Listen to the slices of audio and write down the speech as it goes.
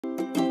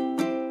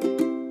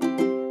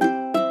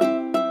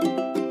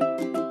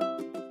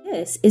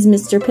This is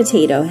Mr.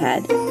 Potato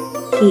Head.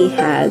 He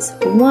has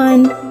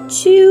 1,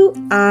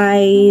 2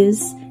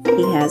 eyes.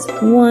 He has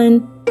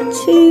 1,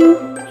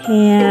 2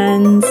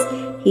 hands.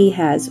 He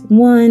has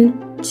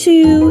 1,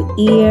 2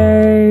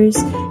 ears.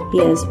 He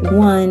has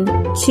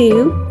 1,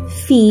 2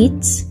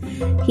 feet.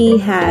 He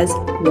has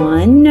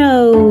 1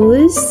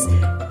 nose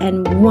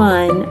and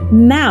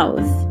 1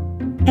 mouth.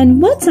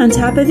 And what's on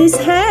top of his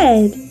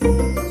head?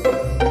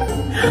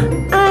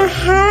 A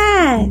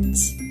hat!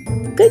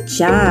 Good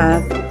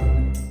job!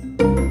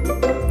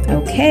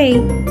 Okay,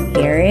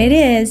 here it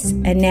is.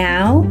 And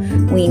now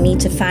we need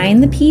to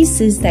find the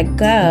pieces that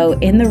go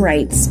in the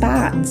right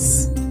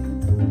spots.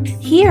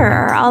 Here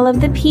are all of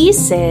the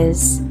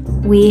pieces.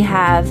 We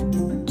have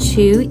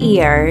 2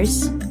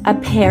 ears, a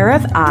pair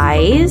of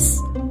eyes,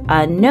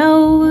 a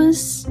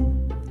nose,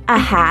 a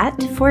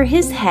hat for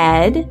his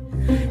head,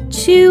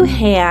 2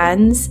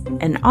 hands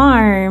and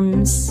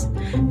arms.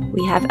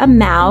 We have a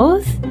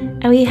mouth,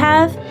 and we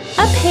have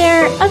a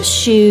pair of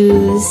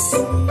shoes.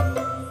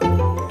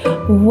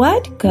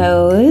 What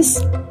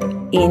goes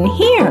in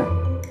here?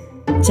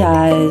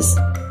 Does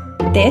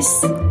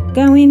this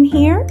go in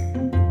here?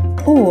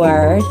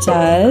 Or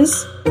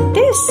does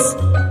this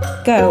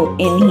go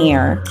in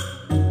here?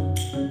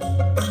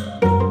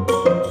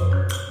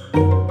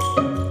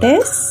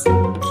 This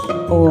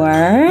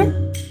or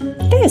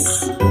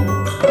this?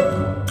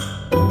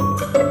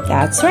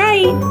 That's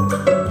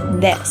right.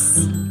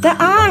 This. The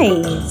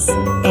eyes.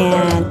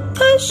 And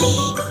push.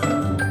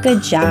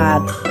 Good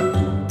job.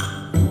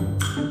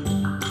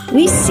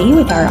 We see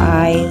with our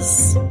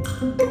eyes.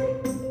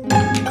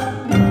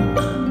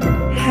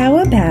 How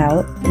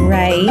about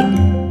right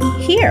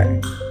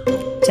here?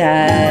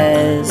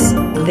 Does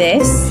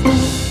this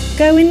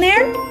go in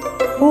there?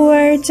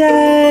 Or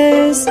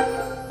does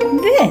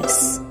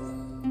this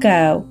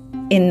go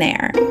in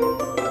there?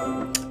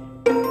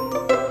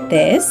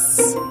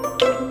 This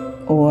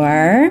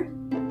or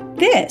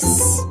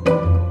this?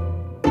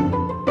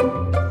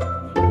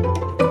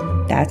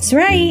 That's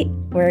right.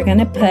 We're going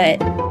to put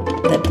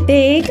the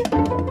big,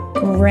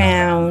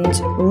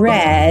 round,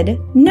 red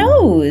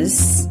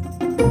nose.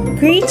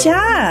 Great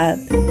job.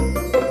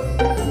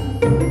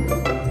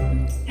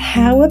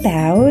 How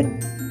about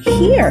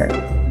here?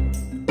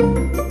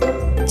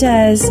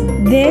 Does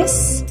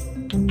this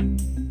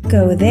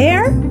go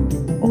there?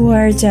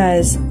 Or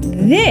does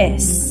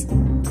this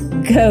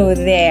go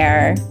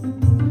there?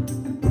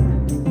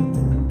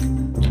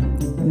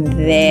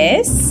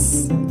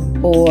 This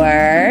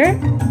or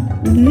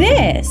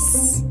this?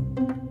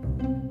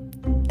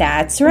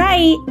 That's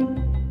right.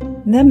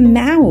 The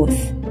mouth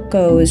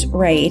goes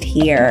right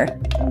here.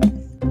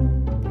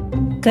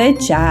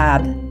 Good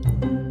job.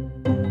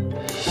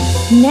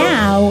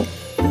 Now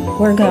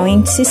we're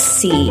going to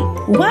see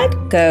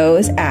what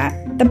goes at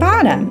the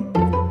bottom.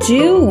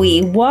 Do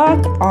we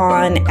walk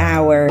on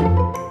our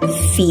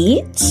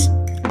feet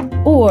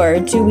or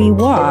do we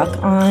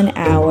walk on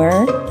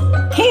our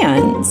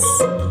hands?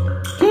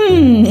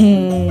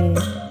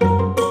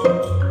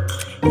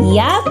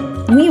 Yep,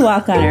 we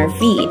walk on our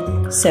feet.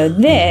 So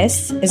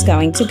this is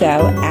going to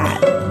go at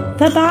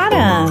the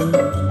bottom.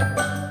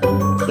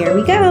 Here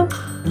we go.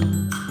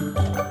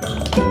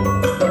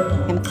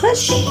 And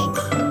push.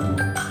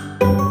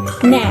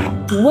 Now,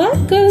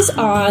 what goes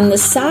on the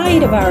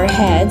side of our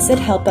heads that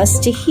help us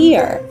to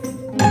hear?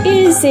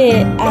 Is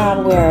it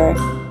our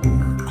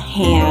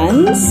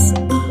hands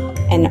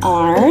and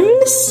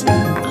arms?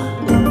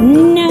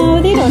 No,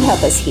 they don't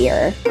help us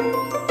hear.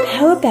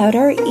 How about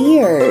our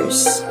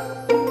ears?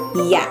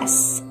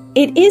 Yes,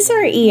 it is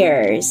our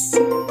ears.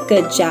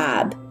 Good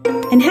job.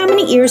 And how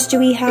many ears do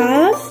we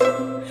have?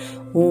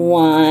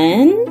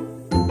 1,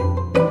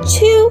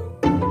 2.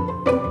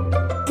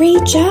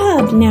 Great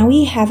job. Now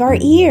we have our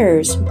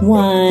ears.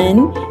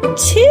 1,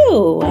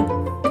 2.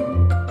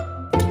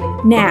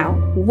 Now,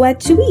 what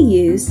do we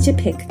use to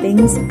pick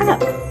things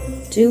up?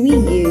 Do we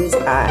use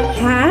a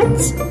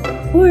hat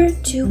or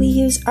do we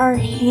use our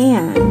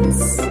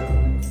hands?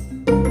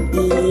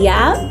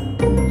 Yep,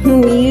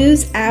 we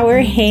use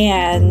our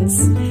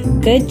hands.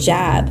 Good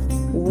job.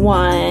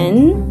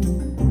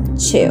 1,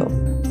 2.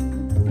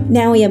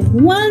 Now we have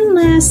one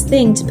last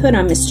thing to put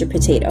on Mr.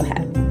 Potato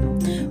Head.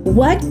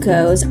 What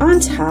goes on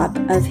top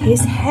of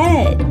his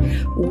head?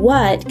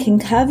 What can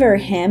cover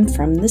him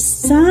from the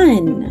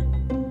sun?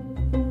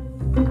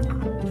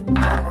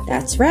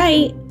 That's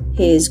right,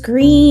 his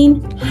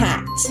green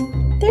hat.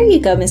 There you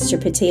go, Mr.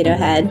 Potato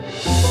Head.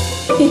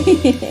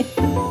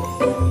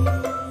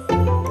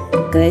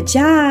 Good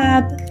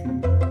job.